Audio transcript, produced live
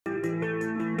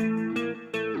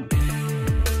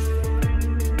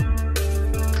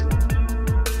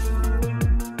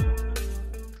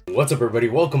What's up, everybody?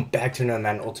 Welcome back to another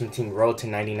Madden Ultimate Team Road to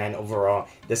 99 overall.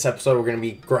 This episode, we're going to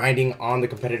be grinding on the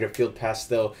competitive field pass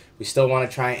still. We still want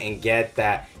to try and get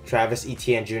that Travis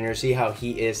Etienne Jr., see how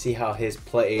he is, see how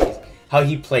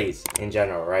he plays in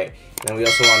general, right? And then we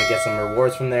also want to get some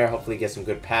rewards from there, hopefully get some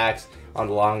good packs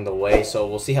along the way. So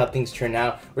we'll see how things turn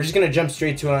out. We're just going to jump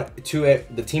straight to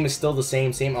it. The team is still the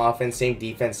same offense, same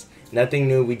defense, nothing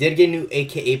new. We did get new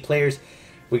AKA players.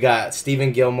 We got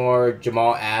Steven Gilmore,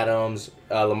 Jamal Adams,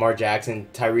 Lamar Jackson,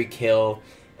 Tyreek Hill,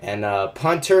 and a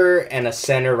punter and a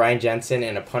center, Ryan Jensen,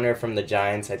 and a punter from the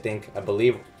Giants, I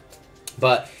believe.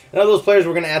 But none of those players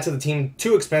we're going to add to the team.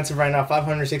 Too expensive right now,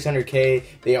 500,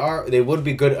 600K. They would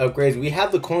be good upgrades. We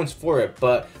have the coins for it,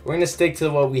 but we're going to stick to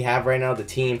what we have right now, the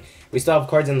team. We still have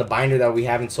cards in the binder that we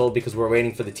haven't sold because we're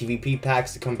waiting for the TVP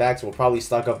packs to come back, so we'll probably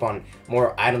stock up on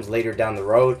more items later down the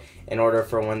road in order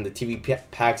for when the TVP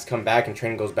packs come back and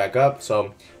training goes back up.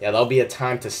 So, yeah, that'll be a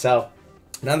time to sell.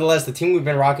 Nonetheless, the team we've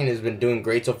been rocking has been doing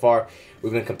great so far.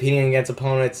 We've been competing against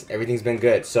opponents. Everything's been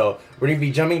good. So we're going to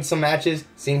be jumping some matches,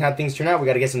 seeing how things turn out. We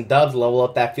got to get some dubs, level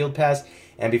up that field pass.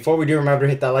 And before we do, remember to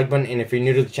hit that like button. And if you're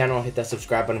new to the channel, hit that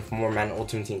subscribe button for more Madden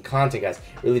Ultimate Team content, guys.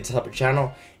 It really does help your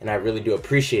channel, and I really do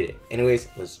appreciate it. Anyways,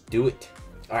 let's do it.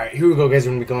 All right, here we go, guys.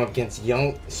 We're going to be going up against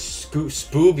young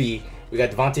Spooby. We got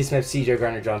Devontae Smith, CJ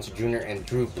Gardner Johnson Jr., and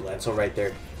Drew Bledsoe right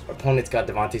there. Our opponent's got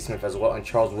Devontae Smith as well, and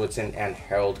Charles Woodson and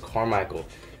Harold Carmichael.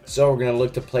 So we're going to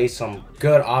look to play some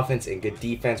good offense and good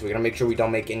defense. We're going to make sure we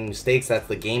don't make any mistakes. That's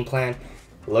the game plan.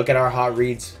 Look at our hot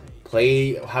reads.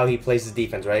 Play how he plays his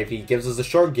defense, right? If he gives us a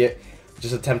short,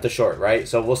 just attempt a short, right?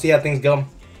 So we'll see how things go.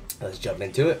 Let's jump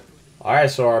into it. All right,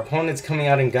 so our opponent's coming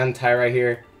out in gun tie right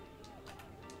here.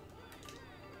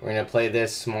 We're going to play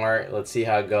this smart. Let's see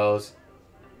how it goes.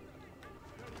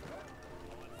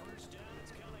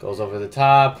 Goes over the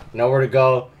top. Nowhere to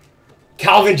go.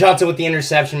 Calvin Johnson with the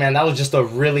interception, man. That was just a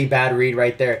really bad read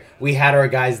right there. We had our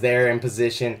guys there in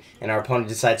position, and our opponent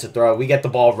decides to throw. We get the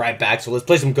ball right back, so let's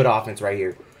play some good offense right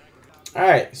here. All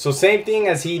right, so same thing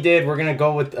as he did. We're going to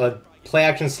go with a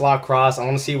play-action slot cross. I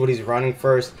want to see what he's running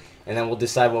first, and then we'll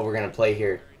decide what we're going to play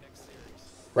here.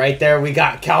 Right there, we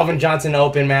got Calvin Johnson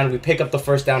open, man. We pick up the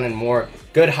first down and more.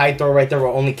 Good high throw right there where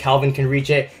only Calvin can reach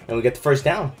it, and we get the first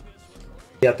down.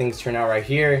 See how things turn out right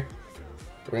here.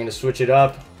 We're going to switch it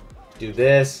up. Do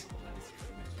this.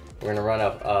 We're going to run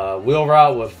a wheel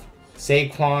route with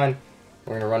Saquon.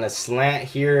 We're going to run a slant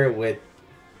here with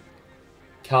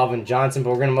Calvin Johnson, but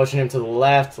we're going to motion him to the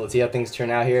left. Let's see how things turn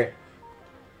out here.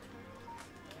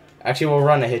 Actually, we'll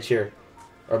run a hitch here,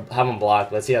 or have him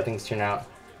block. Let's see how things turn out.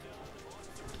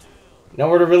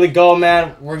 Nowhere to really go,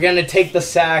 man. We're going to take the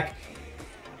sack.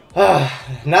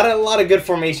 Not a lot of good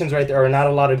formations right there, or not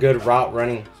a lot of good route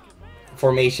running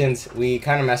formations. We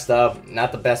kind of messed up.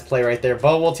 Not the best play right there,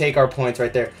 but we'll take our points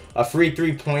right there. A free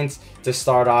 3 points to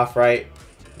start off, right?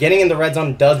 Getting in the red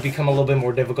zone does become a little bit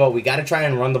more difficult. We got to try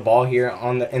and run the ball here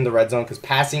in the red zone because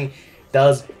passing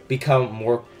does become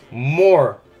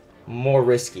more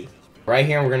risky. Right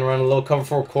here, we're going to run a little cover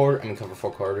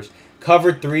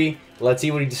 3. Let's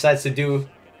see what he decides to do.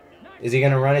 Is he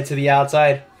going to run it to the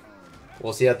outside?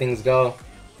 We'll see how things go.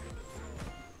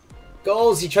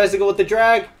 Goes. He tries to go with the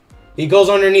drag. He goes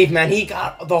underneath, man. He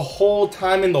got the whole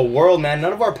time in the world, man.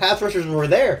 None of our pass rushers were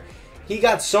there. He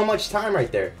got so much time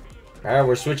right there. All right,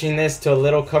 we're switching this to a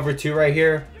little cover 2 right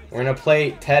here. We're going to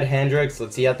play Ted Hendricks.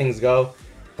 Let's see how things go.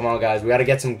 Come on, guys. We got to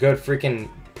get some good freaking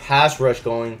pass rush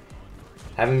going.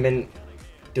 Haven't been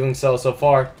doing so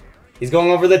far. He's going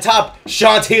over the top.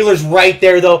 Sean Taylor's right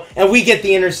there, though, and we get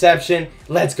the interception.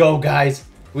 Let's go, guys.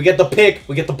 We get the pick.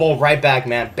 We get the ball right back,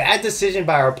 man. Bad decision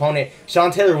by our opponent.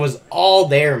 Sean Taylor was all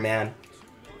there, man.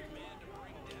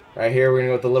 Right here, we're going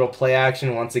to go with the little play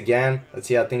action once again. Let's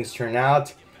see how things turn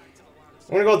out.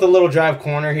 We're going to go with the little drive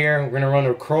corner here. We're going to run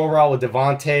a curl route with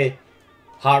Devontae.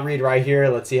 Hot read right here.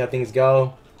 Let's see how things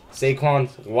go.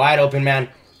 Saquon's wide open, man.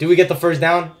 Do we get the first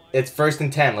down? It's 1st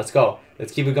and 10. Let's go.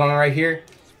 Let's keep it going right here.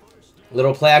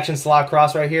 Little play action slot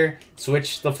cross right here.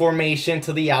 Switch the formation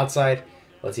to the outside.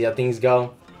 Let's see how things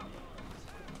go.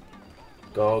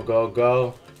 Go, go,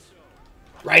 go.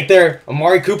 Right there.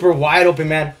 Amari Cooper wide open,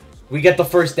 man. We get the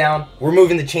first down. We're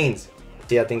moving the chains.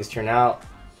 See how things turn out.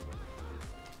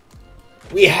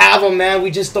 We have him, man.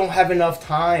 We just don't have enough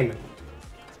time.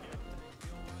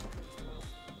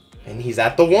 And he's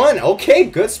at the 1. Okay,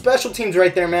 good special teams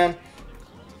right there, man.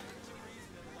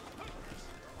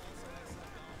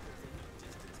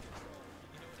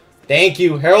 Thank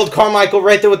you. Harold Carmichael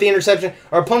right there with the interception.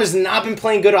 Our opponent's not been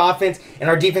playing good offense, and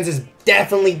our defense has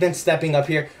definitely been stepping up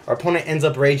here. Our opponent ends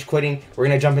up rage quitting. We're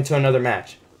going to jump into another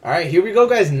match. All right, here we go,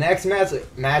 guys. Next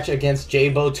match against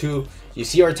J-Bo 2. You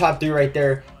see our top 3 right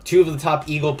there. 2 of the top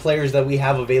Eagle players that we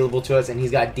have available to us. And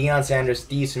he's got Deion Sanders,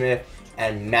 Steve Smith,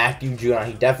 and Matthew Judon.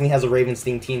 He definitely has a Ravens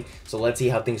team. So let's see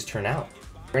how things turn out.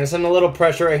 We're going to send a little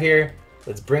pressure right here.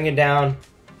 Let's bring it down.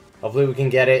 Hopefully we can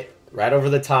get it right over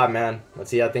the top, man. Let's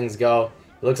see how things go.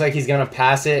 It looks like he's going to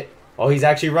pass it. Oh, he's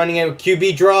actually running it with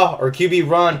QB draw or QB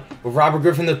run with Robert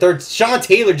Griffin III. Sean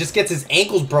Taylor just gets his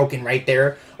ankles broken right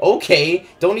there. Okay,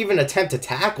 don't even attempt to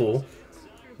tackle.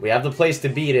 We have the place to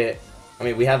beat it. I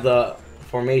mean, we have the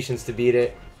formations to beat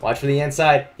it. Watch for the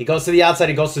inside. He goes to the outside.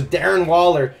 He goes to Darren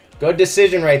Waller. Good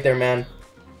decision right there, man.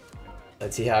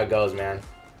 Let's see how it goes, man.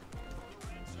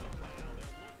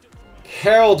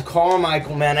 Harold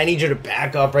Carmichael, man. I need you to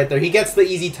back up right there. He gets the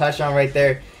easy touchdown right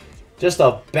there. Just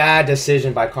a bad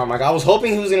decision by Carmichael. I was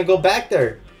hoping he was going to go back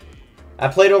there. I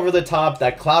played over the top.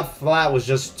 That cloud flat was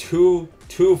just too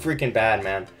freaking bad,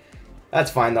 man. That's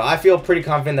fine, though. I feel pretty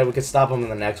confident that we could stop him in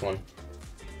the next one.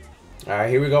 All right,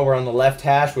 here we go. We're on the left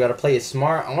hash. We got to play it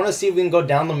smart. I want to see if we can go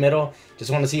down the middle. Just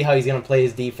want to see how he's going to play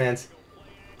his defense.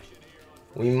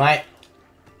 We might...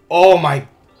 Oh, my...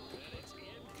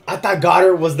 I thought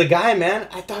Gardner was the guy, man.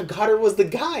 I thought Gardner was the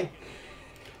guy.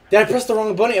 Did I press the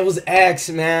wrong button? It was X,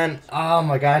 man. Oh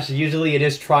my gosh. Usually it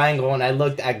is triangle, and I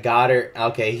looked at Gardner.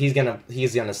 Okay, he's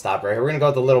gonna stop right here. We're gonna go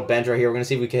with the little bench right here. We're gonna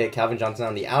see if we can hit Calvin Johnson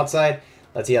on the outside.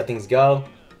 Let's see how things go.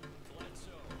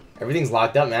 Everything's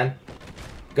locked up, man.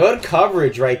 Good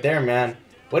coverage right there, man.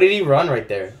 What did he run right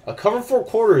there? A cover 4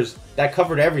 quarters that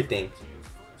covered everything.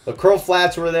 The curl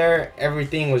flats were there.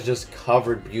 Everything was just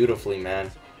covered beautifully,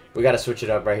 man. We gotta switch it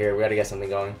up right here. We gotta get something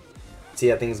going. See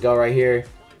how things go right here.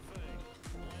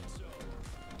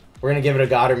 We're going to give it a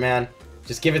Gardner, man.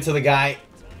 Just give it to the guy.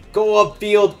 Go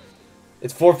upfield.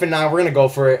 It's 4th and 9. We're going to go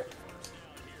for it.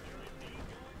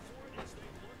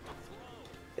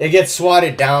 It gets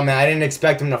swatted down, man. I didn't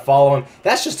expect him to follow him.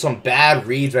 That's just some bad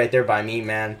reads right there by me,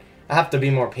 man. I have to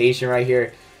be more patient right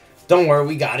here. Don't worry.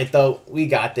 We got it, though. We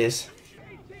got this.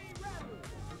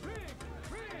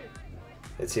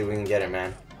 Let's see if we can get it,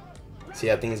 man. See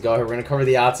how things go here. We're going to cover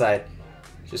the outside.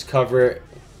 Just cover it.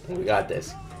 We got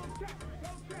this.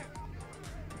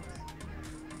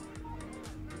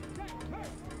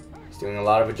 Doing a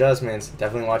lot of adjustments.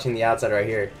 Definitely watching the outside right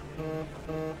here.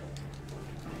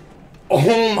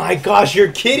 Oh my gosh,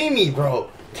 you're kidding me, bro.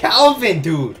 Calvin,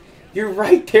 dude. You're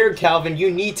right there, Calvin.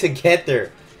 You need to get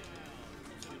there.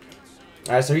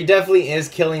 Alright, so he definitely is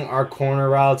killing our corner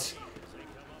routes.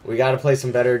 We got to play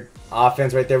some better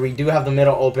offense right there. We do have the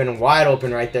middle open, wide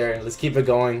open right there. Let's keep it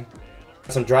going.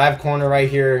 Some drive corner right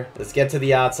here. Let's get to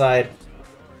the outside.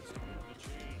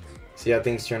 See how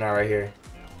things turn out right here.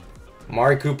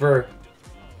 Amari Cooper,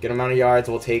 good amount of yards.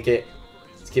 We'll take it.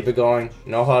 Let's keep it going.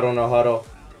 No huddle, no huddle.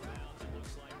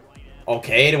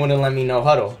 Okay, it wouldn't let me no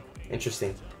huddle.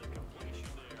 Interesting.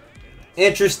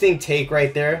 Interesting take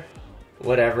right there.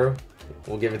 Whatever.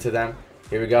 We'll give it to them.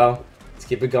 Here we go. Let's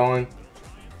keep it going.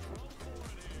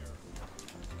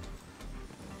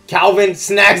 Calvin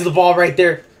snags the ball right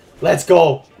there. Let's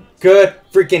go. Good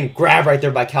freaking grab right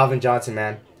there by Calvin Johnson,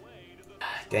 man.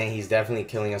 Dang, he's definitely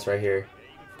killing us right here.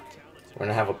 We're going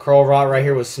to have a curl route right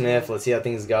here with Smith. Let's see how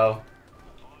things go.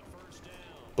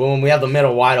 Boom. We have the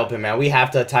middle wide open, man. We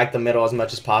have to attack the middle as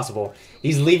much as possible.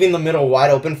 He's leaving the middle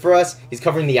wide open for us. He's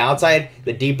covering the outside,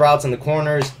 the deep routes, and the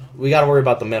corners. We got to worry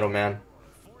about the middle, man.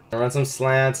 Run some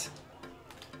slants.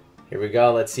 Here we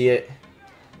go. Let's see it.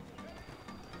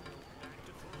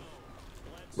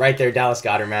 Right there, Dallas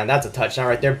Goedert, man. That's a touchdown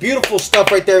right there. Beautiful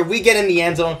stuff right there. We get in the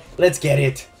end zone. Let's get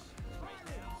it.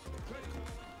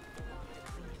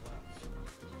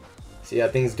 See how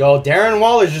things go. Darren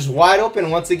Waller's just wide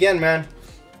open once again, man.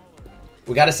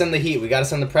 We got to send the heat. We got to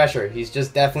send the pressure. He's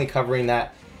just definitely covering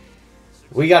that.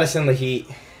 We got to send the heat.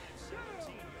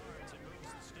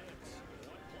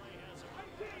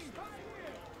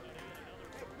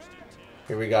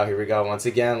 Here we go. Here we go. Once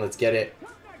again, let's get it.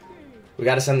 We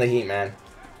got to send the heat, man.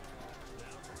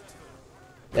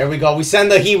 There we go. We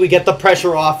send the heat. We get the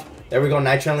pressure off. There we go.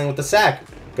 Night trailing with the sack.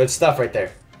 Good stuff right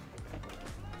there.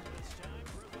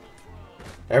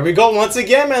 There we go. Once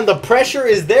again, man. The pressure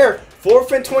is there.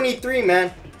 4th and 23,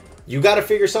 man. You got to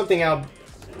figure something out.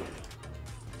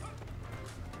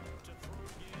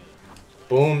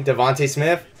 Boom. Devontae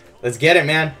Smith. Let's get it,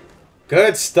 man.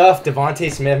 Good stuff,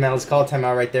 Devontae Smith, man. Let's call a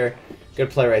timeout right there. Good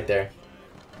play right there.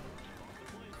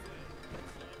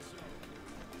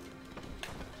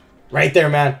 Right there,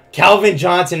 man. Calvin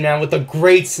Johnson, man, with a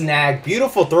great snag.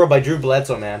 Beautiful throw by Drew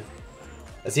Bledsoe, man.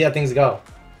 Let's see how things go.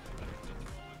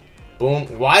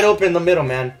 Boom. Wide open in the middle,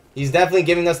 man. He's definitely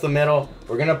giving us the middle.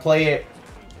 We're going to play it.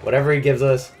 Whatever he gives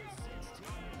us.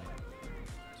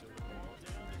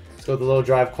 Let's go with the little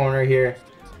drive corner here.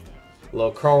 A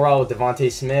little curl route with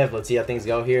Devontae Smith. Let's see how things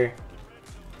go here.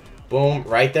 Boom,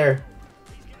 right there.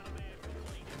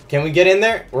 Can we get in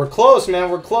there? We're close, man.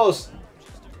 We're close.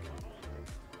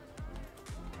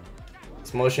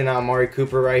 Let's motion out Amari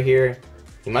Cooper right here.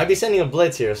 He might be sending a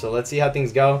blitz here, so let's see how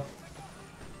things go.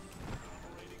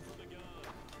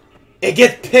 It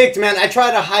gets picked, man. I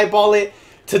tried to highball it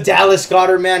to Dallas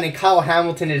Goedert, man, and Kyle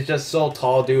Hamilton is just so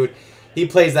tall, dude. He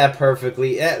plays that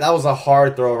perfectly. That was a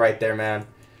hard throw right there, man.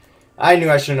 I knew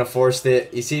I shouldn't have forced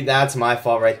it. You see, that's my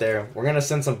fault right there. We're going to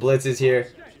send some blitzes here.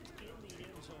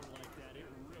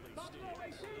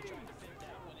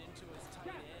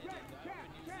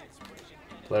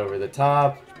 Play over the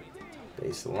top.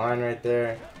 Base the line right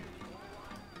there.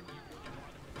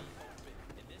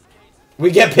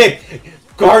 We get picked.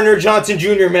 Gardner Johnson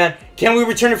Jr., man. Can we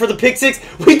return it for the pick six?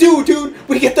 We do, dude.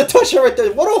 We get the touchdown right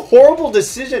there. What a horrible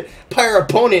decision by our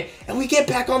opponent. And we get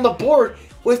back on the board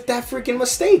with that freaking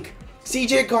mistake.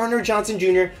 CJ Gardner Johnson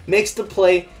Jr. makes the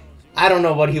play. I don't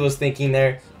know what he was thinking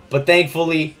there. But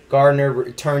thankfully, Gardner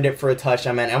returned it for a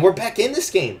touchdown, man. And we're back in this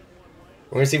game.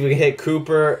 We're going to see if we can hit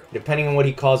Cooper, depending on what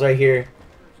he calls right here.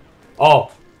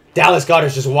 Oh, Dallas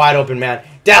Goedert's just wide open, man.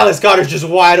 Dallas Goedert's just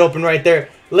wide open right there.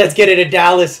 Let's get it to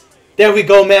Dallas. There we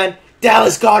go, man.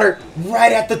 Dallas Goedert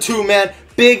right at the 2, man.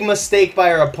 Big mistake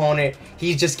by our opponent.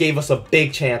 He just gave us a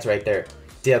big chance right there.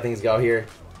 See how things go here.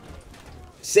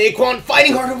 Saquon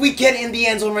fighting harder. We get in the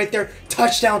end zone right there.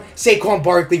 Touchdown. Saquon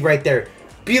Barkley right there.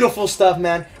 Beautiful stuff,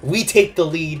 man. We take the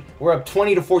lead. We're up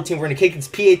 20-14. We're going to kick this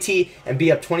PAT and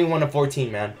be up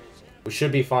 21-14, man. We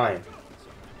should be fine.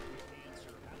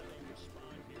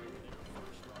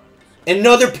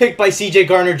 Another pick by CJ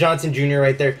Gardner Johnson Jr.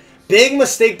 right there. Big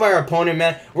mistake by our opponent,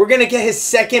 man. We're going to get his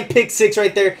second pick six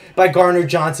right there by Gardner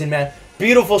Johnson, man.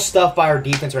 Beautiful stuff by our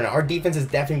defense right now. Our defense has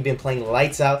definitely been playing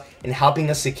lights out and helping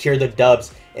us secure the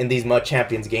dubs in these Mud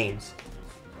Champions games.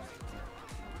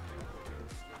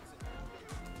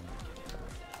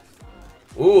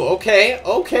 Ooh, okay,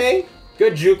 okay.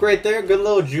 Good juke right there. Good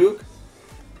little juke.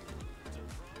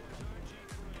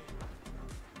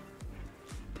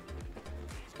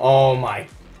 Oh my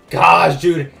gosh,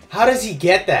 dude. How does he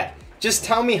get that? Just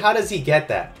tell me, how does he get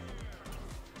that?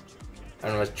 I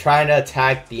don't know, trying to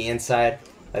attack the inside.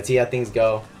 Let's see how things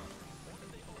go.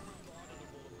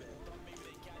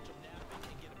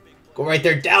 Go right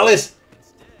there, Dallas.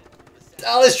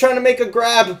 Dallas trying to make a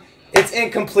grab. It's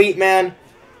incomplete, man.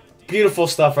 Beautiful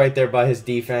stuff right there by his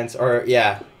defense. Or,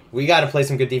 yeah, we got to play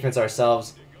some good defense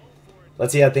ourselves.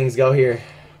 Let's see how things go here.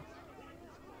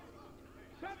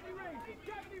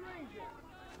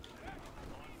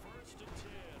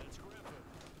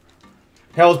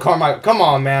 Harold Carmichael, come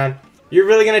on, man. You're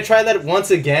really going to try that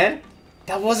once again?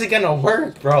 That wasn't going to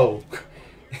work, bro.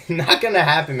 Not going to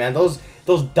happen, man. Those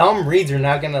dumb reads are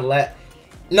not going to let...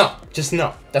 No, just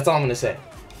no. That's all I'm going to say.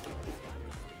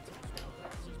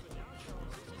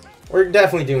 We're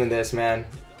definitely doing this, man.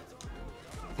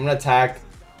 I'm going to attack.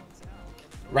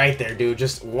 Right there, dude.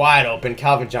 Just wide open.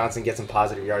 Calvin Johnson gets some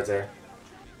positive yards there.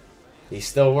 He's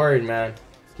still worried, man.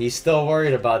 He's still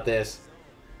worried about this.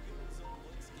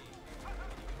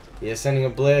 He is sending a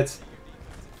blitz.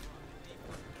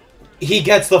 He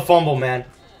gets the fumble, man.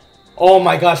 Oh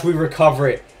my gosh, we recover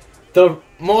it. The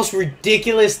most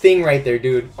ridiculous thing right there,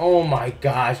 dude. Oh my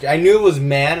gosh. I knew it was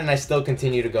man, and I still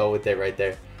continue to go with it right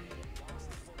there.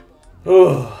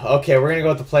 Ooh, okay, we're going to go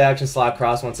with the play action slot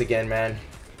cross once again, man.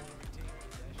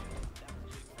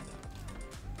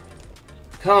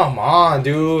 Come on,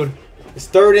 dude. It's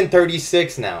 3rd and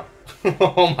 36 now.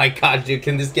 Oh my god, dude.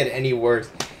 Can this get any worse?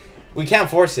 We can't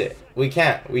force it. We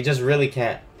can't. We just really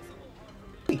can't.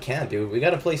 We can't, dude. We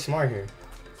gotta play smart here.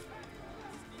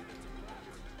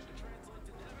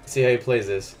 See how he plays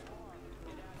this.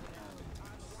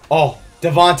 Oh,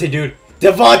 Devontae, dude.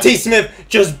 Devontae Smith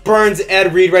just burns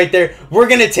Ed Reed right there. We're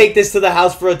gonna take this to the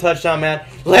house for a touchdown, man.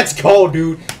 Let's go,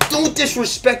 dude. Don't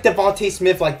disrespect Devontae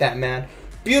Smith like that, man.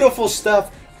 Beautiful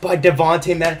stuff by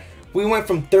Devontae, man. We went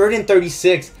from 3rd and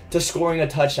 36 to scoring a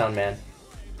touchdown, man.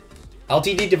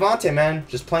 LTD Devontae, man,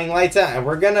 just playing lights out. And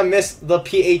we're going to miss the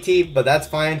PAT, but that's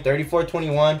fine.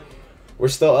 34-21. We're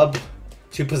still up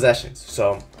 2 possessions.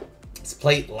 So, let's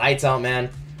play lights out, man.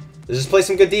 Let's just play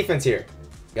some good defense here.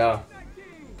 Go.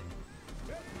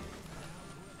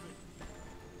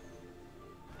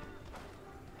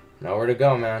 Nowhere to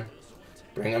go, man.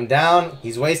 Bring him down.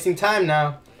 He's wasting time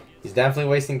now. He's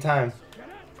definitely wasting time.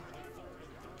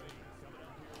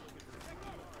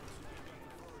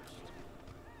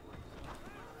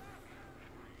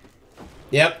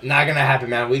 Yep, not gonna happen,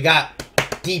 man. We got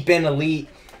deep in elite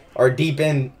or deep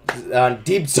in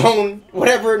deep zone,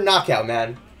 whatever knockout,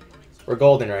 man. We're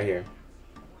golden right here.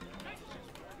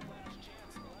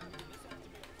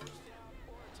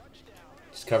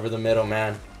 Just cover the middle,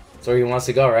 man. That's where he wants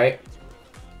to go, right?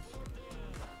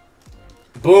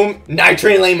 Boom.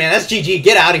 Nitrate lane, man. That's GG.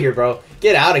 Get out of here, bro.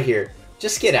 Get out of here.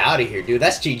 Just get out of here, dude.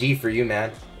 That's GG for you,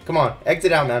 man. Come on.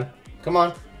 Exit out, man. Come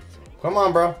on. Come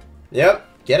on, bro. Yep.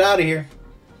 Get out of here.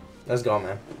 Let's go,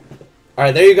 man.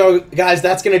 Alright, there you go, guys.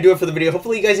 That's going to do it for the video.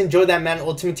 Hopefully, you guys enjoyed that Madden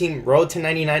Ultimate Team Road to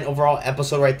 99 overall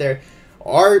episode right there.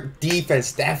 Our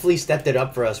defense definitely stepped it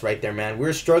up for us right there, man. We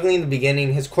were struggling in the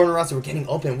beginning. His corner routes were getting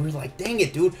open. We were like, dang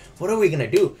it, dude. What are we going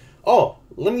to do? Oh,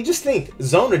 let me just think.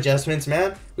 Zone adjustments,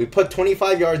 man. We put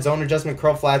 25-yard zone adjustment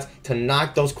curl flats to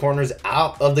knock those corners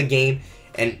out of the game.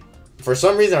 And for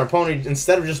some reason, our opponent,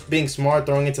 instead of just being smart,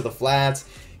 throwing it to the flats,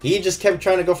 he just kept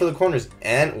trying to go for the corners.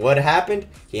 And what happened?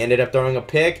 He ended up throwing a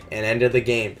pick and ended the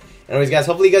game. Anyways, guys,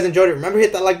 hopefully you guys enjoyed it. Remember,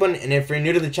 hit that like button. And if you're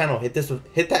new to the channel, hit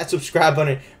that subscribe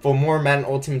button for more Madden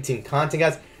Ultimate Team content,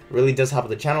 guys. It really does help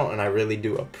the channel, and I really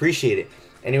do appreciate it.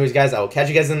 Anyways, guys, I will catch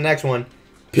you guys in the next one.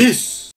 Peace!